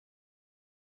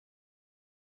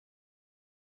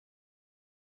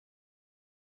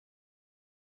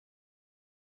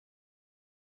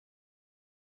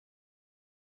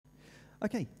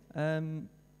Okay.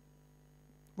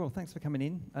 Well, thanks for coming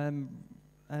in.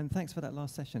 And thanks for that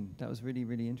last session. That was really,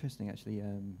 really interesting, actually.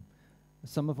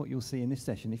 Some of what you'll see in this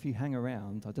session, if you hang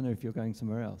around, I don't know if you're going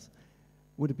somewhere else,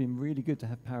 would have been really good to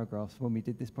have paragraphs when we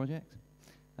did this project.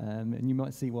 And you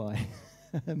might see why.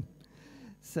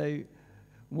 So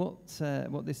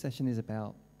what this session is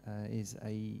about is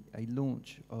a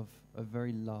launch of a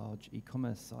very large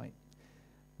e-commerce site.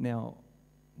 Now,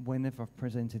 whenever I've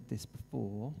presented this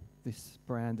before, this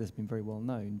brand has been very well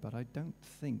known, but I don't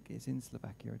think it's in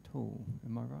Slovakia at all.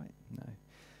 Am I right? No.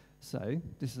 So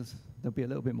there'll be a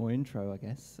little bit more intro, I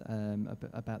guess,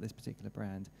 about this particular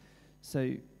brand.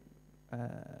 So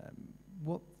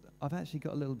I've actually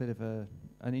got a little bit of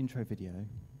an intro video,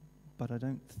 but I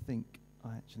don't think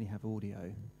I actually have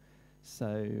audio. So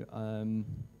I'm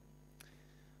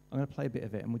going to play a bit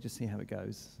of it, and we'll just see how it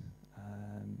goes.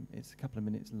 It's a couple of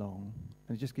minutes long,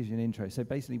 and it just gives you an intro. So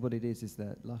basically what it is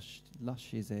that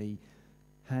Lush is a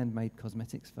handmade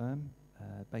cosmetics firm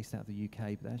based out of the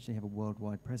UK, but they actually have a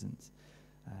worldwide presence.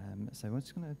 So I'm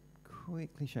just going to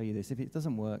quickly show you this. If it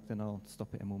doesn't work, then I'll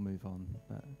stop it and we'll move on.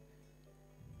 But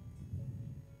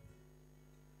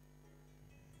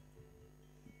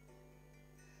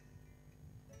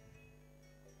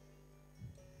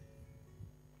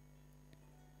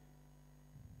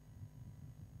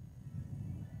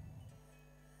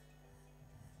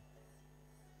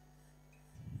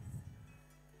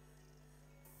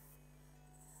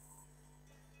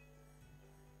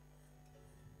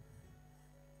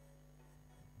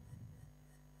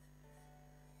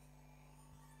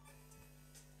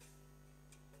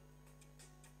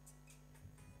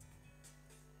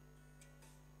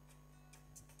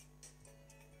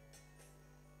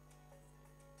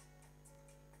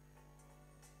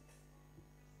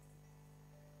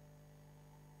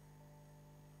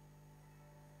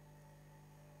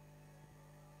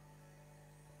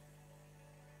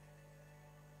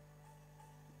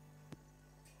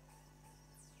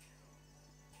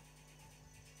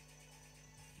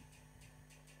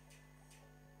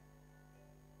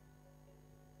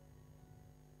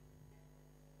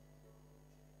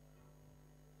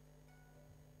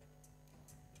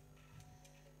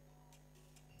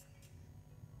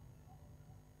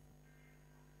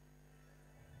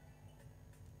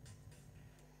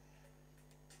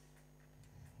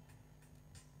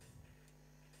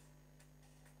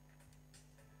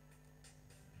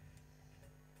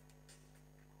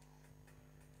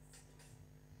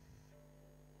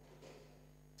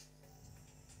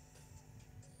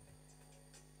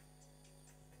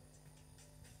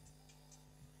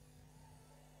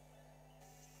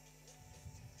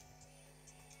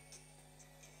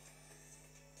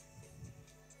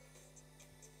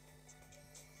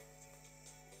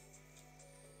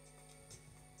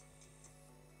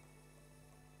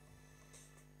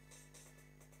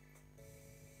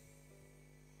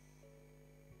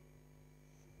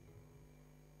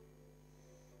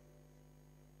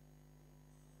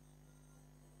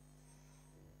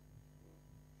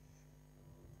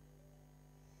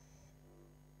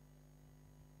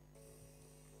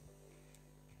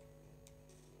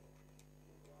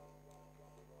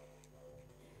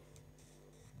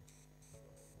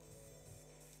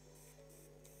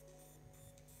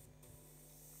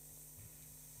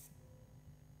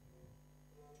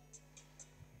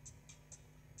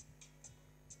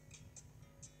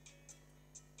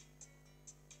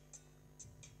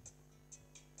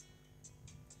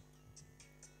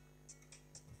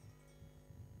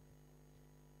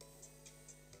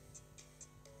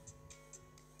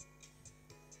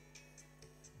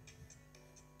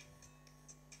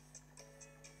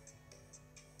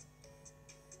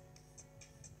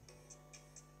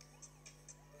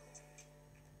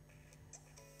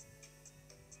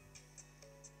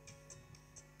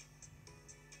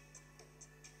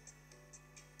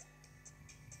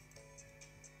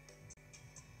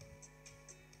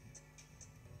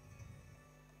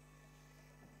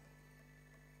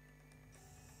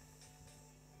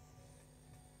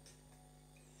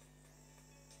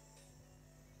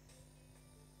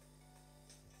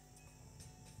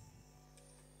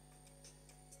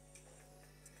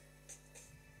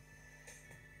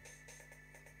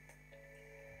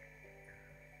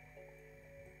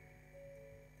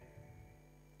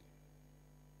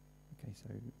okay,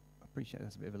 so I appreciate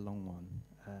that's a bit of a long one.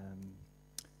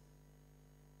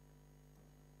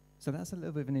 So that's a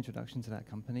little bit of an introduction to that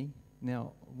company.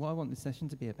 Now, what I want this session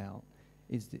to be about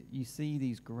is that you see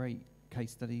these great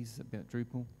case studies about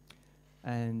Drupal,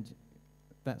 and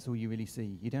that's all you really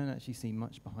see. You don't actually see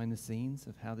much behind the scenes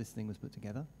of how this thing was put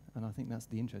together, and I think that's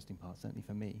the interesting part, certainly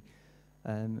for me.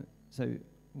 So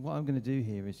what I'm going to do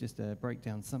here is just break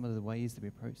down some of the ways that we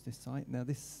approach this site. Now,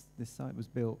 this site was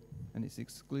built, and it's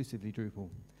exclusively Drupal.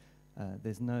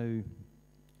 There's no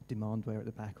demandware at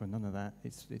the back or none of that.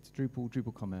 It's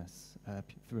Drupal commerce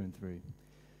through and through.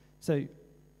 So,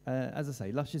 as I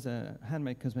say, Lush is a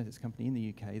handmade cosmetics company in the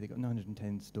UK. They've got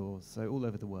 910 stores, so all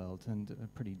over the world, and a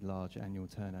pretty large annual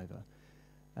turnover.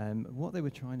 What they were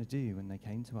trying to do when they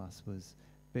came to us was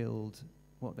build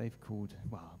what they've called,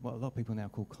 well, what a lot of people now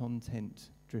call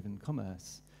content-driven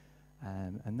commerce.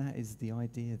 And that is the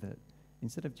idea that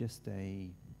instead of just a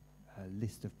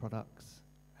list of products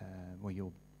where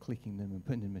you're clicking them and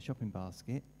putting them in a shopping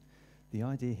basket, the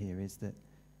idea here is that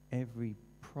every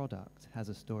product has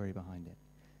a story behind it.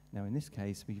 Now, in this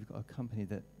case, we've got a company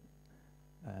that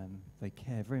they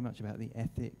care very much about the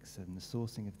ethics and the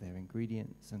sourcing of their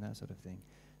ingredients and that sort of thing.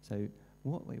 So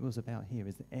what it was about here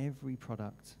is that every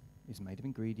product is made of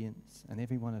ingredients, and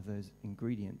every one of those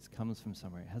ingredients comes from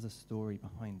somewhere. It has a story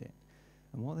behind it.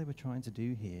 And what they were trying to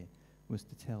do here was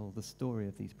to tell the story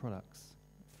of these products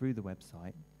through the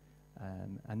website,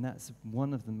 and that's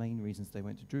one of the main reasons they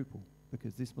went to Drupal,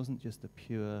 because this wasn't just a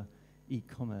pure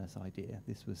e-commerce idea.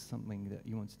 This was something that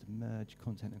you wanted to merge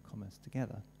content and commerce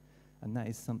together, and that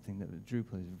is something that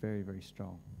Drupal is very, very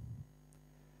strong.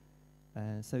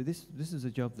 So this is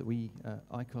a job that we,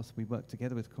 ICOS, we worked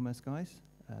together with Commerce Guys.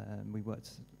 We worked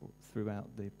throughout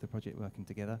the project working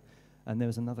together. And there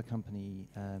was another company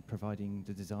providing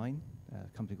the design,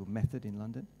 a company called Method in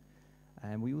London.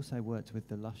 And we also worked with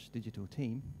the Lush digital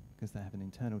team, because they have an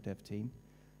internal dev team.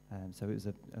 So it was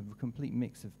a complete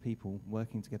mix of people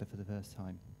working together for the first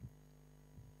time.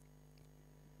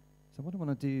 So what I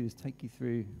want to do is take you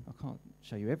through, I can't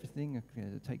show you everything,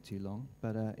 it'll take too long,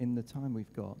 but in the time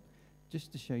we've got,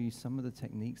 just to show you some of the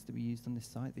techniques that we used on this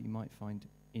site that you might find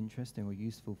interesting or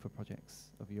useful for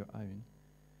projects of your own.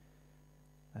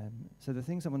 So the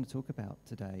things I want to talk about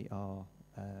today are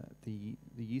the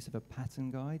use of a pattern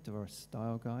guide or a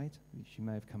style guide, which you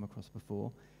may have come across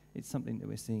before. It's something that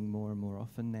we're seeing more and more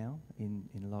often now in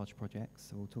large projects,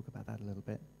 so we'll talk about that a little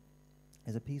bit.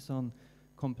 There's a piece on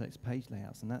complex page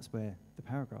layouts, and that's where the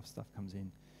paragraph stuff comes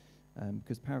in,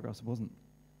 because paragraphs wasn't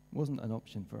an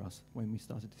option for us when we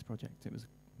started this project. It was,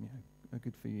 you know, a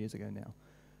good few years ago now.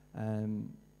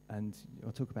 And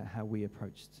I'll talk about how we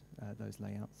approached those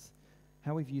layouts.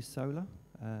 How we've used Solar.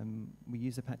 We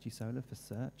use Apache Solar for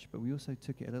search, but we also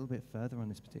took it a little bit further on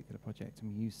this particular project,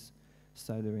 and we use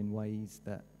Solar in ways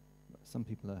that some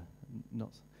people are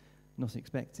not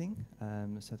expecting.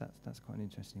 So that's quite an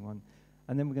interesting one.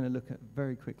 And then we're going to look at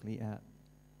very quickly at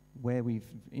where we've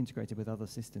integrated with other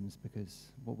systems,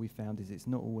 because what we found is it's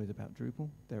not always about Drupal.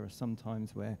 There are some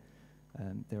times where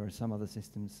there are some other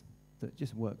systems that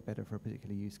just work better for a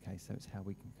particular use case, so it's how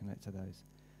we can connect to those.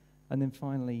 And then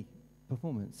finally,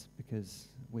 performance, because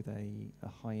with a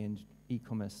high-end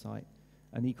e-commerce site,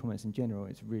 and e-commerce in general,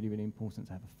 it's really, really important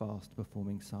to have a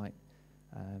fast-performing site.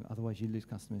 Otherwise, you lose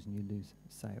customers and you lose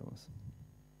sales.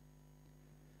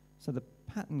 So the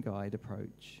pattern guide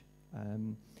approach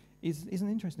is an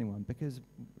interesting one, because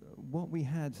what we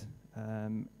had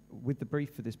with the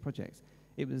brief for this project,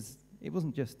 it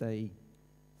wasn't just a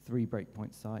 3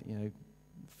 breakpoint site, you know,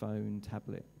 phone,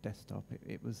 tablet, desktop.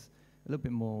 It was a little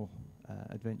bit more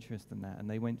adventurous than that, and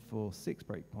they went for 6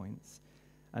 breakpoints.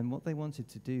 And what they wanted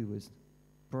to do was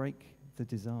break the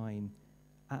design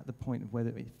at the point of whether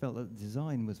it felt that the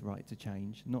design was right to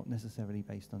change, not necessarily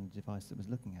based on the device that was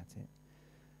looking at it.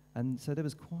 And so there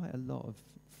was quite a lot of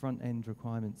front-end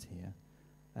requirements here.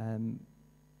 And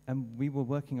we were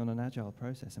working on an agile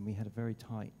process, and we had a very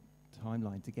tight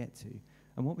timeline to get to.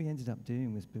 And what we ended up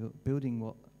doing was building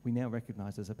what we now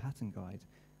recognize as a pattern guide.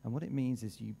 And what it means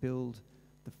is you build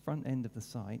the front end of the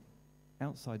site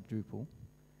outside Drupal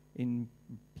in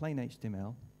plain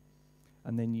HTML,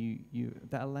 and then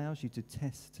that allows you to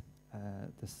test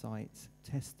the site,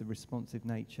 test the responsive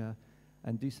nature,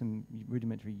 and do some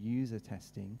rudimentary user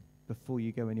testing before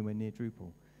you go anywhere near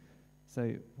Drupal.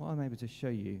 So what I'm able to show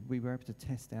you, we were able to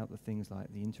test out the things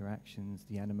like the interactions,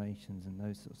 the animations, and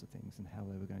those sorts of things, and how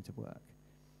they were going to work.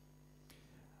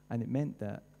 And it meant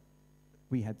that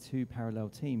we had 2 parallel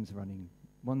teams running,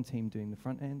 one team doing the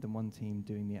front end and one team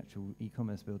doing the actual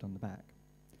e-commerce build on the back.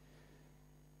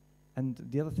 And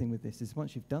the other thing with this is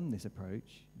once you've done this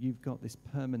approach, you've got this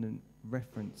permanent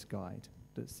reference guide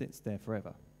that sits there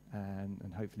forever,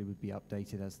 and hopefully would be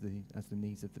updated as the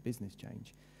needs of the business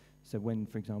change. So when,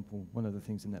 for example, one of the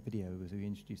things in that video was we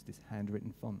introduced this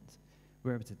handwritten font,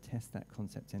 we're able to test that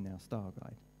concept in our style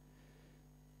guide.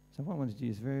 So what I want to do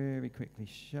is very quickly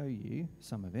show you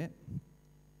some of it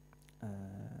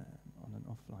on an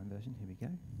offline version. Here we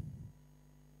go.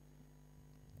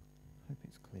 Hope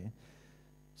it's clear. clear.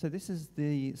 So this is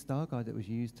the style guide that was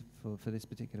used for this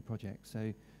particular project.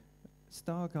 So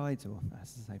style guides, or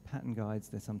as I say, pattern guides,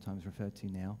 they're sometimes referred to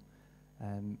now.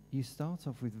 You start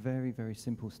off with very, very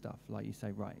simple stuff, like you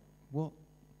say, right, what,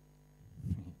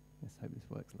 let's hope this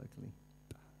works locally.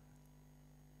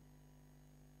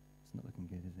 It's not looking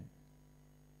good, is it?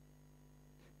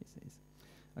 Yes, it is.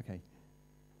 Okay,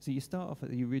 so you start off at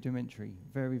the rudimentary,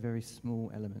 very, very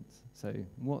small elements. So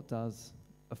what does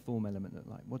a form element look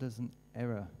like? What does an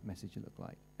error message look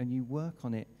like? And you work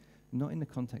on it not in the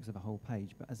context of a whole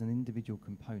page, but as an individual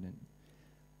component.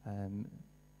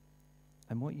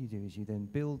 And what you do is you then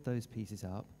build those pieces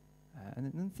up,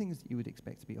 and then things that you would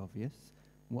expect to be obvious.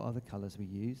 What are the colors we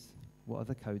use? What are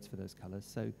the codes for those colors?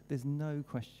 So there's no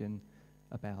question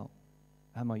about,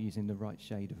 am I using the right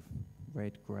shade of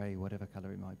red, gray, whatever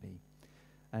color it might be?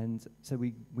 And so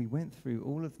we went through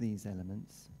all of these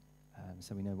elements.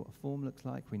 So we know what a form looks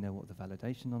like, we know what the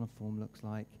validation on a form looks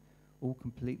like, all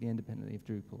completely independently of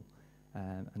Drupal.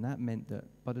 And that meant that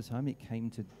by the time it came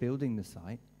to building the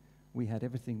site, we had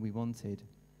everything we wanted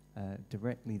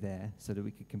directly there so that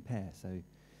we could compare. So,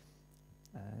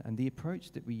 and the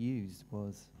approach that we used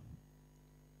was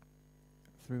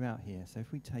throughout here. So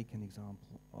if we take an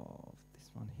example of this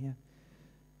one here,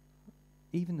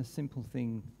 even a simple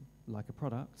thing like a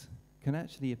product can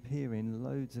actually appear in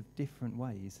loads of different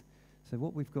ways. So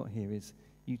what we've got here is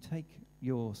you take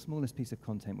your smallest piece of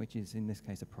content, which is in this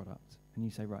case a product, and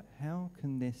you say, right, how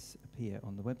can this appear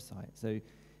on the website? So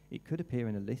it could appear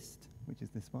in a list, which is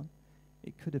this one.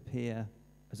 It could appear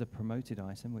as a promoted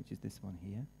item, which is this one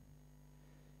here.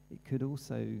 It could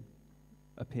also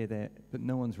appear there, but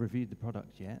no one's reviewed the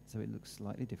product yet, so it looks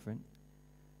slightly different.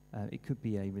 It could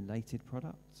be a related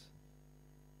product,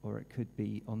 or it could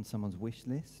be on someone's wish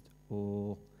list,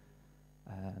 or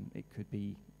it could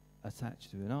be attached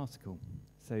to an article.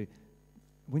 So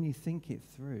when you think it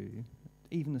through,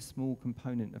 even a small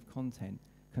component of content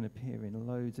can appear in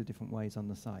loads of different ways on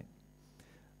the site.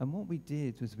 And what we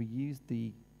did was we used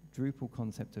the Drupal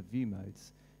concept of view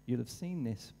modes. You'll have seen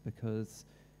this because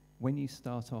when you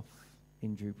start off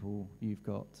in Drupal, you've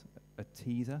got a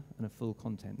teaser and a full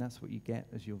content. That's what you get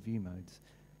as your view modes.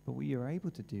 But what you're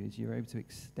able to do is you're able to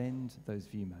extend those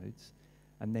view modes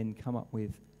and then come up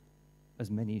with as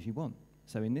many as you want.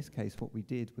 So in this case, what we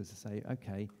did was to say,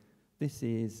 okay, this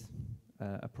is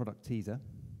a product teaser,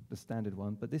 the standard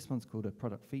one, but this one's called a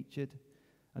product featured,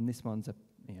 and this one's a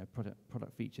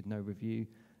product featured, no review.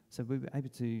 So we were able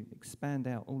to expand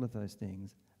out all of those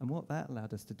things. And what that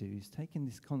allowed us to do is taking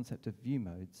this concept of view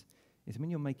modes, is when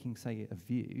you're making, say, a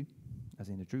view, as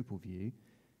in a Drupal view,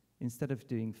 instead of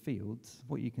doing fields,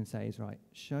 what you can say is, right,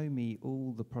 show me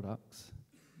all the products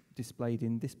displayed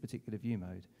in this particular view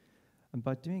mode. And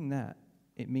by doing that,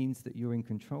 it means that you're in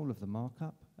control of the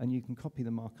markup, and you can copy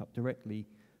the markup directly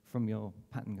from your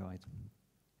pattern guide.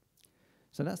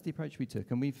 So that's the approach we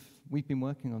took, and we've been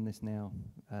working on this now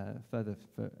further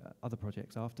for other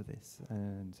projects after this,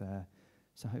 and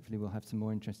so hopefully we'll have some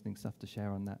more interesting stuff to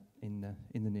share on that in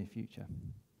the near future.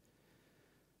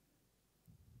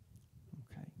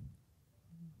 Okay.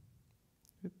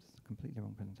 Oops, completely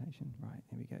wrong presentation. Right,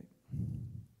 here we go.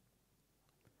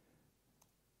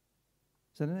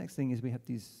 So the next thing is we have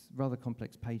these rather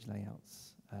complex page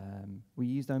layouts. We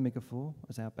used Omega 4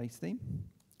 as our base theme,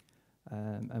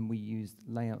 and we used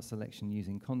layout selection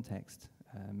using context.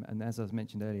 And as I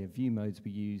mentioned earlier, view modes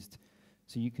we used,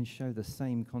 so you can show the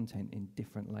same content in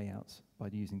different layouts by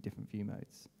using different view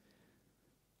modes.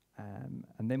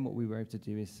 And then what we were able to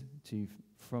do is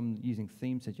from using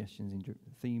theme suggestions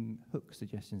theme hook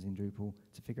suggestions in Drupal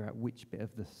to figure out which bit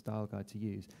of the style guide to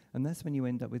use. And that's when you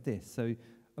end up with this. So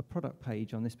a product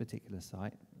page on this particular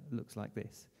site looks like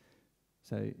this.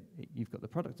 So you've got the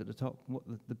product at the top, what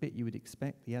the bit you would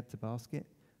expect, the add to basket.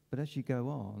 But as you go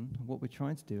on, what we're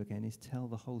trying to do again is tell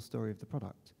the whole story of the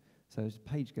product. So as the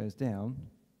page goes down,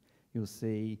 you'll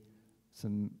see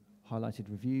some highlighted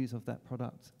reviews of that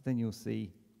product. Then you'll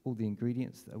see all the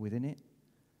ingredients that are within it.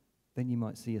 Then you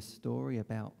might see a story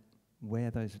about where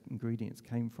those ingredients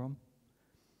came from.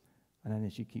 And then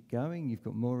as you keep going, you've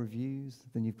got more reviews,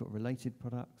 then you've got related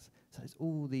products. So it's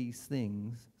all these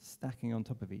things stacking on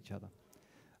top of each other.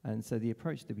 And so the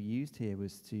approach that we used here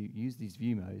was to use these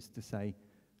view modes to say,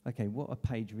 okay, what a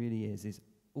page really is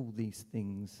all these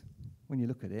things. When you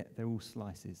look at it, they're all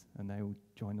slices, and they all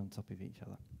join on top of each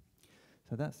other.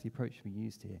 So that's the approach we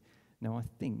used here. Now, I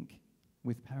think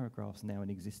with paragraphs now in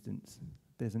existence,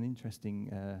 there's an interesting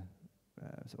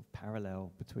sort of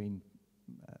parallel between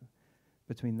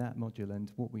that module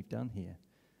and what we've done here.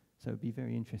 So it'd be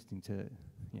very interesting to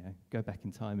go back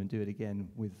in time and do it again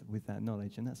with that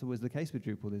knowledge. And that's always the case with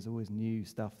Drupal. There's always new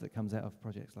stuff that comes out of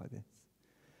projects like this.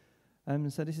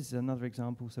 So this is another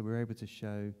example. So we're able to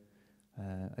show,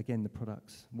 again, the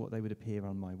products, what they would appear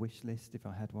on my wish list if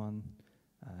I had one.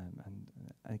 And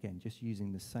again, just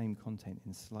using the same content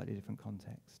in slightly different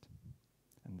context.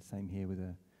 And the same here with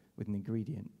an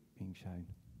ingredient being shown.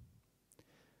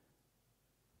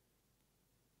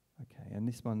 Okay, and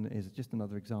this one is just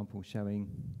another example showing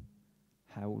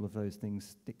how all of those things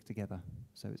stick together.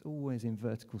 So it's always in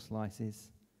vertical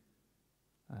slices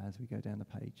as we go down the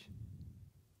page.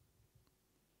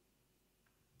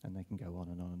 And they can go on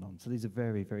and on and on. So these are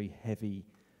very, very heavy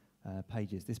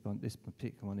pages. This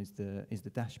particular one is the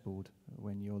dashboard.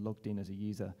 When you're logged in as a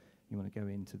user, you want to go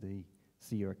into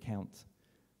see your account.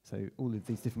 So all of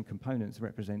these different components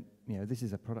represent, this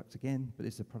is a product again, but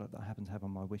this is a product that I happen to have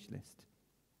on my wish list.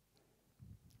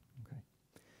 Okay.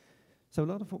 So a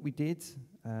lot of what we did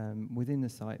within the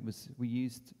site was we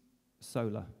used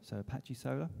Solar, so Apache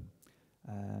Solar.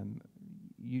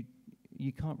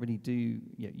 You can't really do,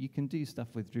 you can do stuff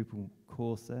with Drupal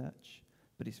core search,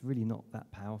 but it's really not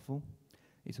that powerful.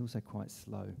 It's also quite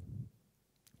slow.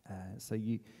 So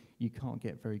you can't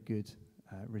get very good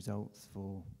results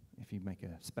for if you make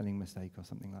a spelling mistake or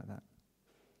something like that.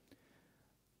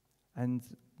 And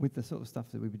with the sort of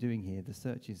stuff that we were doing here, the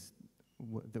searches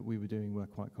that we were doing were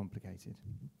quite complicated.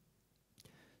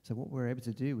 So what we're able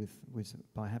to do was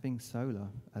by having Solar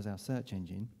as our search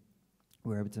engine,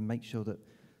 we're able to make sure that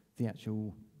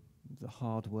the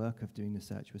hard work of doing the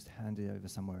search was handed over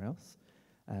somewhere else.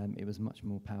 It was much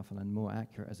more powerful and more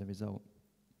accurate as a result.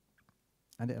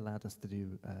 And it allowed us to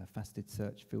do faceted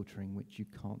search filtering, which you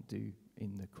can't do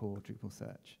in the core Drupal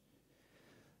search.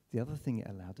 The other thing it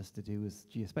allowed us to do was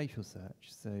geospatial search.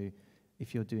 So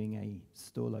if you're doing a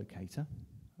store locator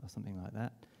or something like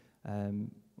that,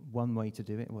 one way to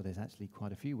do it, well, there's actually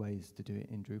quite a few ways to do it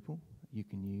in Drupal. You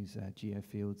can use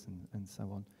geofields and so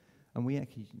on. And we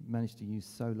actually managed to use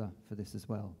Solar for this as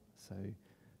well. So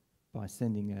by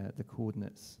sending the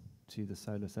coordinates to the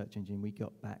Solar search engine, we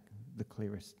got back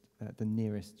the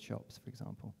nearest shops, for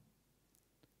example.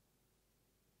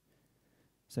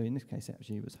 So in this case,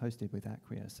 actually, it was hosted with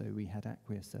Acquia. So we had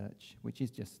Acquia Search, which is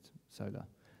just Solar.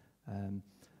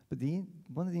 But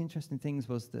one of the interesting things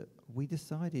was that we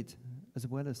decided, as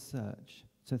well as search,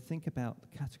 to think about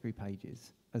the category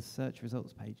pages as search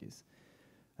results pages.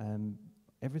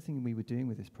 Everything we were doing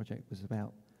with this project was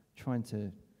about trying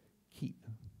to keep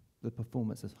the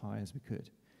performance as high as we could.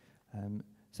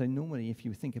 So normally, if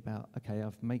you think about, okay,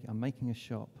 I'm making a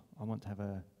shop, I want to have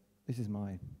this is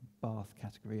my bath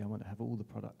category, I want to have all the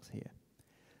products here.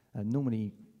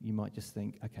 Normally, you might just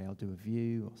think, okay, I'll do a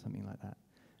view or something like that.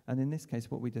 And in this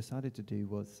case, what we decided to do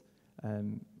was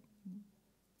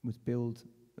build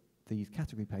these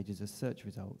category pages as search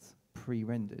results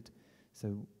pre-rendered.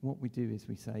 So what we do is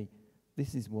we say,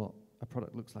 this is what a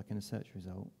product looks like in a search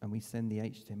result, and we send the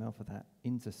HTML for that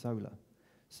into Solar,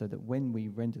 so that when we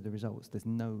render the results, there's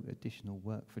no additional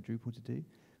work for Drupal to do.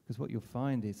 Because what you'll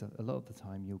find is a lot of the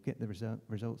time, you'll get the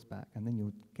results back, and then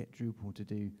you'll get Drupal to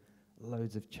do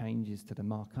loads of changes to the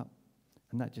markup,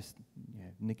 and that just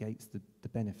negates the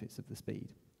benefits of the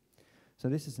speed. So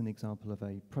this is an example of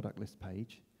a product list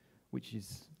page, which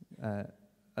is,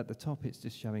 at the top, it's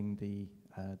just showing the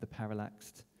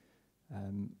parallaxed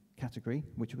category,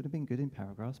 which would have been good in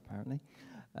paragraphs, apparently.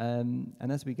 And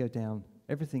as we go down,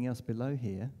 everything else below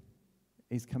here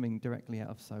is coming directly out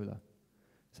of Solar.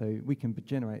 So we can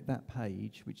generate that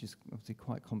page, which is obviously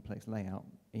quite complex layout,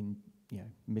 in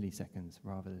milliseconds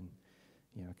rather than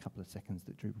a couple of seconds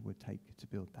that Drupal would take to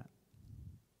build that.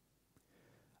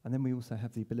 And then we also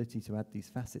have the ability to add these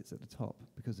facets at the top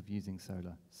because of using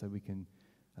Solar. So we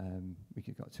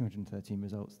got 213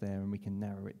 results there, and we can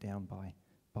narrow it down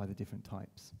by the different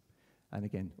types. And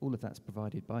again, all of that's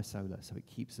provided by Solar, so it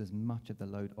keeps as much of the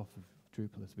load off of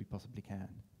Drupal as we possibly can.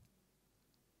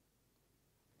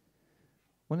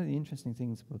 One of the interesting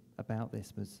things about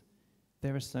this was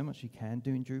there is so much you can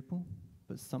do in Drupal,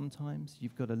 but sometimes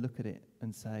you've got to look at it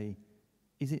and say,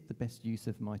 is it the best use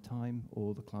of my time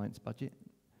or the client's budget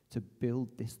to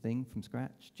build this thing from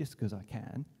scratch just because I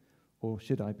can, or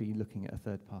should I be looking at a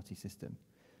third-party system?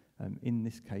 In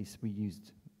this case, we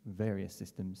used various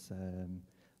systems.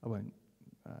 I won't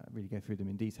really go through them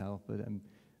in detail, but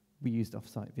we used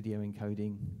off-site video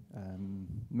encoding,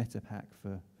 MetaPack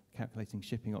for calculating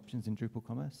shipping options in Drupal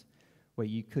Commerce, where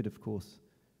you could, of course,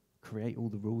 create all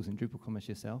the rules in Drupal Commerce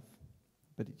yourself,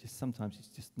 but sometimes it's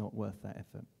just not worth that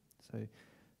effort. So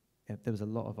there was a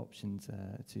lot of options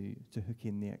to hook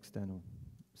in the external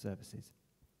services.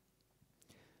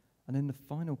 And then the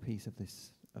final piece of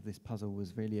this this puzzle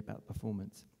was really about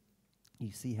performance.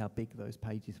 You see how big those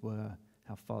pages were,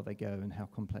 how far they go, and how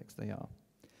complex they are.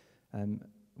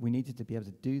 We needed to be able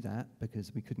to do that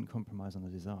because we couldn't compromise on the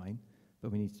design,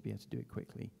 but we needed to be able to do it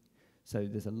quickly. So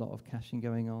there's a lot of caching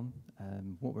going on.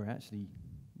 What we're actually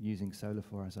using Solar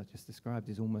for, as I just described,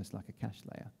 is almost like a cache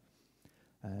layer.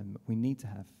 We need to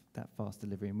have that fast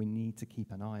delivery, and we need to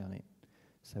keep an eye on it.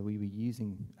 So we were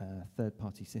using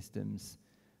third-party systems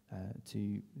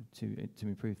to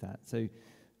improve that. So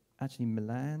actually,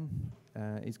 Milan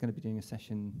is going to be doing a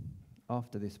session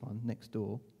after this one, next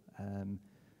door,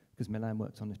 because Milan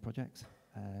worked on this project.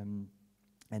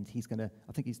 And he's going to,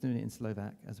 I think he's doing it in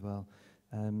Slovak as well.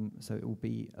 So it will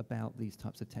be about these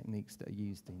types of techniques that are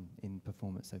used in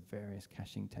performance, so various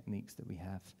caching techniques that we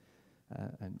have.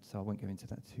 And so I won't go into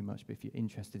that too much, but if you're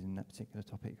interested in that particular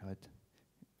topic, I'd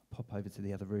pop over to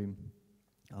the other room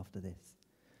after this.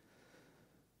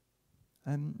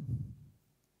 And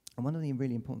one of the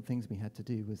really important things we had to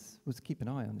do was keep an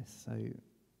eye on this. So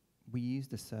we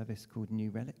used a service called New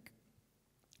Relic.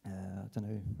 I don't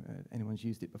know if anyone's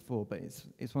used it before, but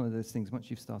it's one of those things, once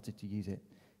you've started to use it,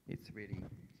 it's really,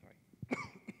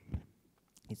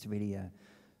 it's really a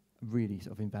really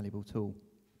sort of invaluable tool.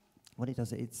 What it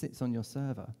does, it sits on your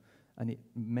server and it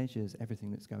measures everything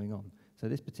that's going on. So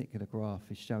this particular graph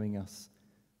is showing us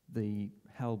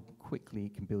how quickly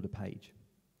it can build a page.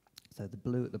 So the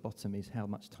blue at the bottom is how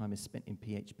much time is spent in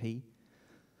PHP.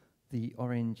 The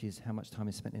orange is how much time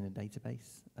is spent in a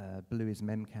database. Blue is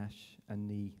Memcache, and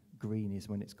the green is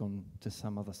when it's gone to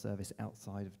some other service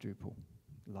outside of Drupal,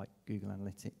 like Google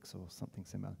Analytics or something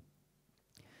similar.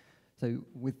 So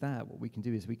with that, what we can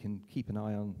do is we can keep an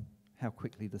eye on how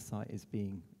quickly the site is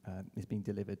being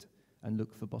delivered and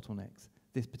look for bottlenecks.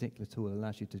 This particular tool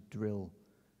allows you to drill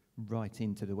right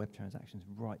into the web transactions,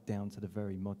 right down to the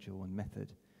very module and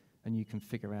method, and you can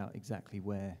figure out exactly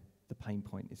where the pain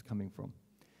point is coming from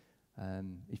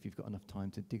if you've got enough time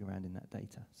to dig around in that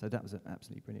data. So that was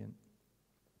absolutely brilliant.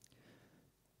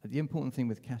 The important thing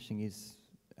with caching is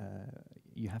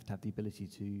you have to have the ability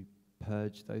to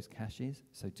purge those caches,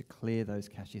 so to clear those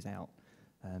caches out,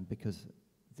 because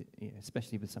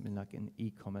especially with something like an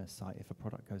e-commerce site, if a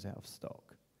product goes out of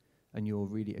stock and you're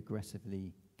really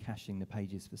aggressively caching the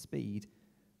pages for speed,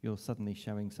 you're suddenly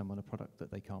showing someone a product that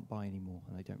they can't buy anymore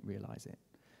and they don't realize it.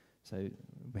 So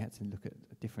we had to look at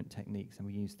different techniques, and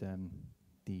we used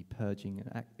the purging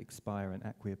and expire and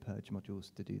acquire purge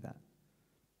modules to do that.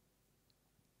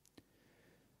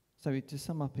 So to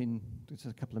sum up in just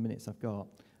a couple of minutes I've got,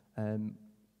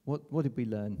 what did we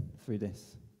learn through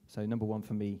this? So number one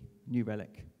for me, New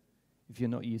Relic. If you're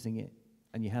not using it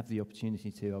and you have the opportunity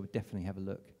to, I would definitely have a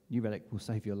look. New Relic will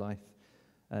save your life.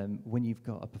 When you've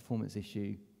got a performance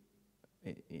issue,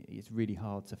 it's really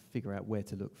hard to figure out where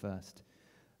to look first.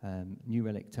 New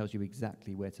Relic tells you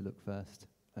exactly where to look first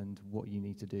and what you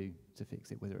need to do to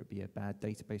fix it, whether it be a bad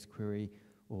database query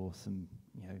or some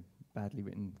badly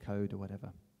written code or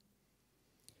whatever.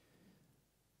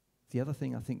 The other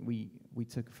thing I think we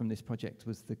took from this project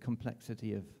was the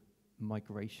complexity of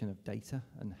migration of data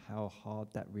and how hard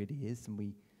that really is, and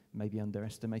we maybe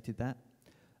underestimated that.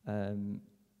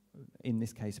 In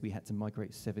this case, we had to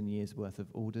migrate 7 years' worth of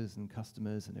orders and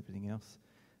customers and everything else,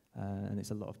 and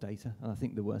it's a lot of data. And I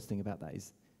think the worst thing about that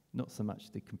is not so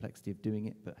much the complexity of doing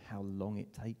it, but how long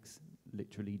it takes,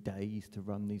 literally days to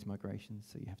run these migrations.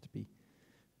 So you have to be,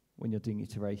 when you're doing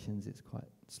iterations, it's quite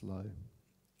slow.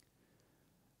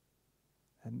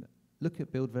 Look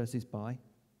at build versus buy,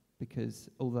 because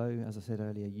although, as I said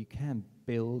earlier, you can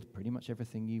build pretty much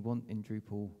everything you want in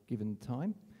Drupal given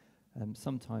time,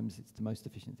 sometimes it's the most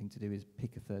efficient thing to do is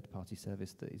pick a third-party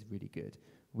service that is really good.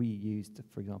 We used,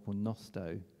 for example,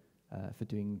 Nosto for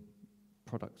doing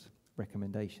product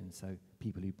recommendations, so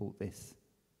people who bought this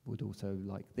would also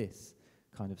like this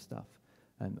kind of stuff.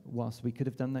 Whilst we could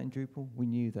have done that in Drupal, we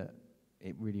knew that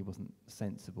it really wasn't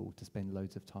sensible to spend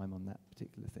loads of time on that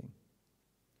particular thing.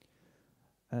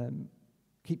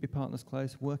 Keep your partners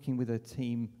close, working with a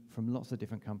team from lots of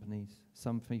different companies,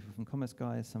 some people from Commerce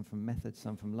Guys, some from Method,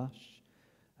 some from Lush.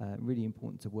 Really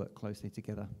important to work closely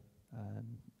together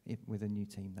with a new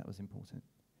team. That was important.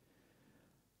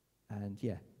 And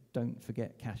yeah, don't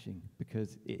forget caching,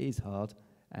 because it is hard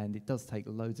and it does take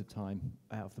loads of time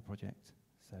out of the project.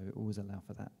 So always allow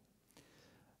for that.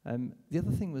 The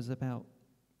other thing was about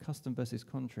custom versus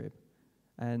contrib.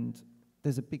 And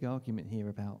there's a big argument here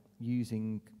about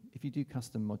using, if you do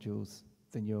custom modules,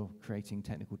 then you're creating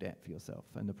technical debt for yourself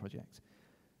and the project.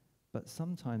 But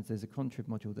sometimes there's a contrib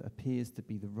module that appears to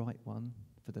be the right one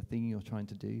for the thing you're trying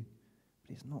to do,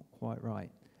 but it's not quite right.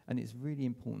 And it's really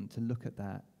important to look at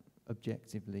that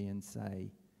objectively and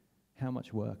say, how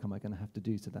much work am I going to have to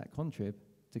do to that contrib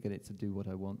to get it to do what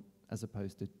I want, as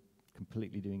opposed to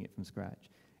completely doing it from scratch.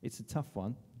 It's a tough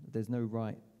one. There's no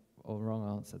right or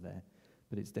wrong answer there,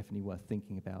 but it's definitely worth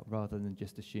thinking about rather than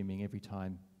just assuming every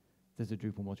time there's a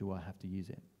Drupal module I have to use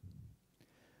it.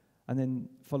 And then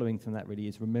following from that really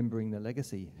is remembering the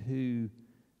legacy.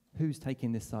 Who's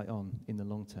taking this site on in the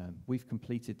long term? We've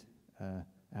completed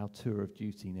our tour of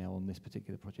duty now on this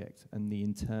particular project, and the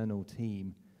internal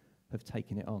team have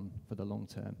taken it on for the long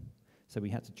term. So we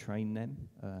had to train them.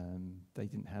 They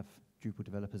didn't have Drupal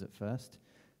developers at first,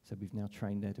 so we've now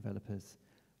trained their developers.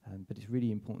 But it's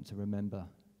really important to remember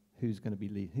who's going to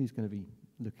be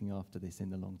looking after this in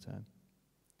the long term.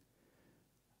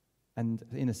 And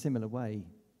in a similar way,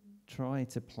 try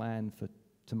to plan for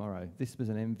tomorrow. This was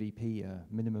an MVP,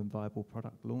 minimum viable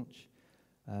product launch.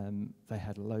 They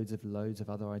had loads of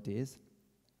other ideas.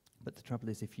 But the trouble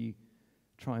is, if you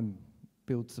try and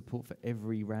build support for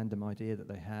every random idea that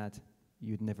they had,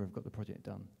 you'd never have got the project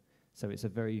done. So it's a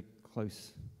very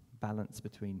close balance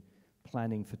between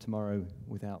planning for tomorrow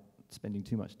without spending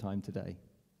too much time today.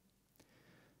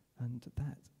 And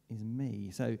that is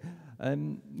me. So,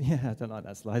 yeah, I don't like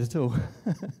that slide at all.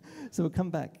 So we'll come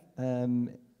back.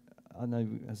 I know,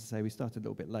 as I say, we started a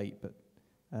little bit late, but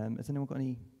has anyone got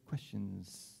any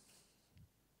questions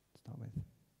to start with?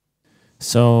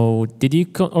 So, did you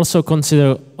also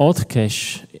consider auth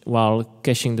cache while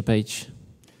caching the page?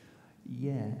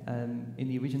 Yeah, in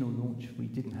the original launch, we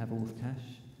didn't have auth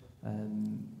cache.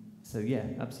 So yeah,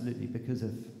 absolutely, because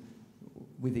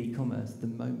with e-commerce, the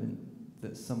moment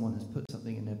that someone has put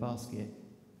something in their basket,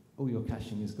 all your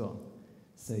caching is gone.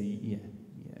 So yeah,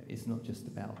 it's not just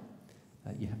about,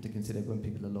 you have to consider when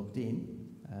people are logged in,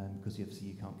 because obviously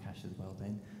you can't cache as well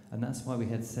then. And that's why we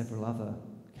had several other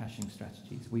caching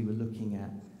strategies. We were looking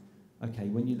at, okay,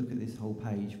 when you look at this whole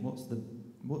page, what's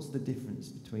the difference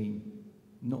between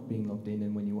not being logged in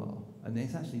and when you are? And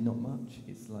there's actually not much.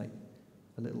 It's like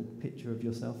a little picture of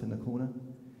yourself in the corner.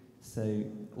 So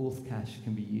auth cache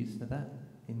can be used for that,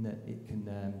 in that it can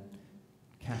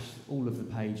cache all of the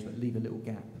page but leave a little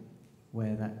gap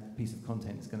where that piece of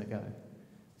content is going to go.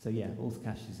 So yeah, auth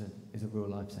cache is a real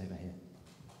lifesaver here.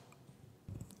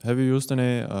 Have you used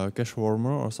any cache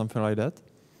warmer or something like that?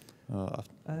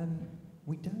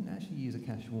 We don't actually use a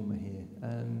cache warmer here.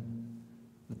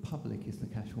 The public is the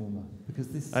cache warmer, because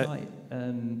this site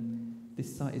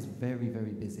is very,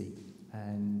 very busy,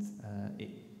 and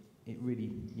it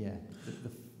really, yeah,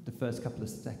 the first couple of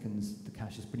seconds, the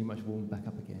cache is pretty much warmed back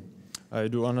up again. I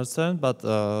do understand, but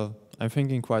I'm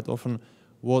thinking quite often,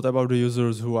 what about the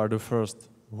users who are the first,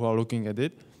 who are looking at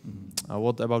it? Mm-hmm.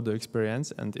 What about the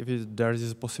experience? And if there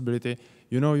is a possibility,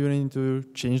 you need to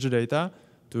change the data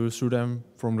to show them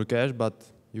from the cache,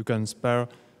 but you can spare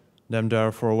them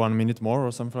there for 1 minute more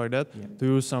or something like that, yeah, to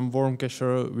use some warm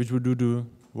cacher which would do the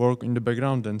work in the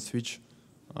background and switch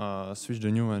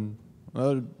the new and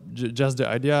just the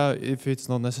idea if it's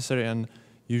not necessary, and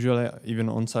usually even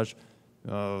on such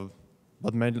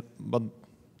but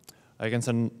I can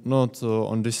say not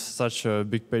on this such a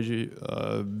big page,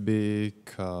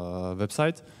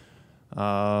 website,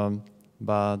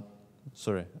 but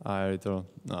sorry, I don't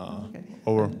okay.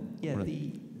 over. Yeah,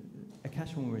 a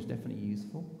cache warmer is definitely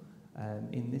useful.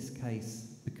 In this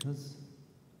case, because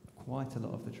quite a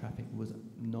lot of the traffic was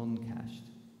non-cached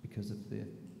because of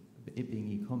it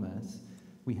being e-commerce,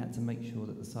 we had to make sure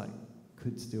that the site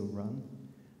could still run.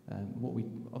 What we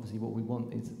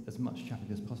want is as much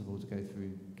traffic as possible to go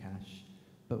through cache,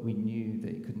 but we knew that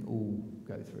it couldn't all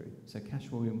go through. So cache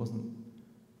warming wasn't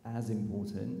as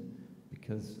important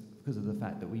because of the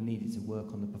fact that we needed to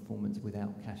work on the performance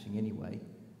without caching anyway.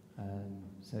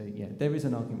 So yeah, there is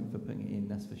an argument for putting it in,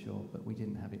 that's for sure, but we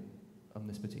didn't have it on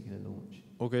this particular launch.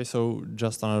 Okay, so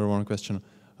just another one question.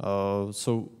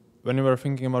 So when you were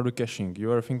thinking about the caching, you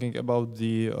were thinking about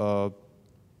the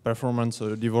performance,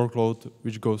 the workload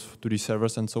which goes to the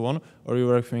servers and so on, or you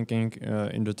were thinking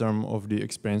in the term of the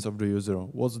experience of the user?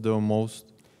 What's the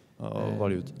most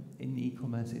valued? In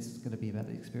e-commerce, it's going to be about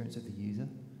the experience of the user.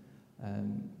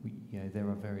 There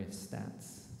are various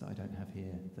stats that I don't have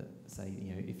here that say,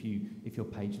 if your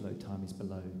page load time is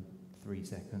below 3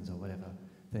 seconds or whatever,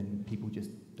 then people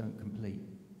just don't complete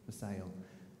the sale.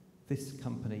 This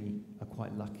company are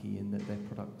quite lucky in that their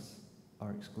products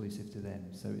are exclusive to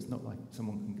them, so it's not like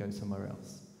someone can go somewhere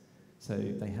else. So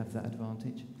they have that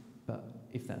advantage, but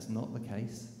if that's not the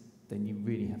case, then you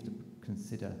really have to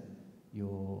consider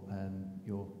your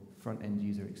front-end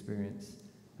user experience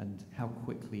and how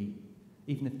quickly,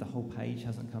 even if the whole page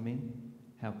hasn't come in,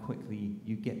 how quickly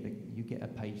you get a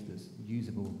page that's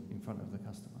usable in front of the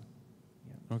customer.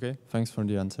 Yeah. Okay, thanks for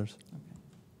the answers. Okay.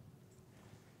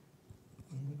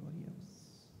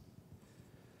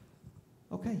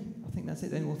 Okay, I think that's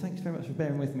it then. Well, thanks very much for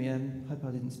bearing with me. Hope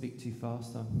I didn't speak too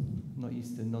fast. I'm not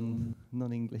used to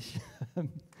non-English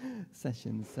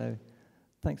sessions, so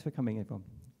thanks for coming, everyone.